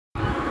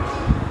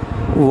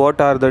What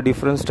are the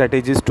different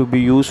strategies to be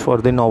used for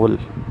the novel?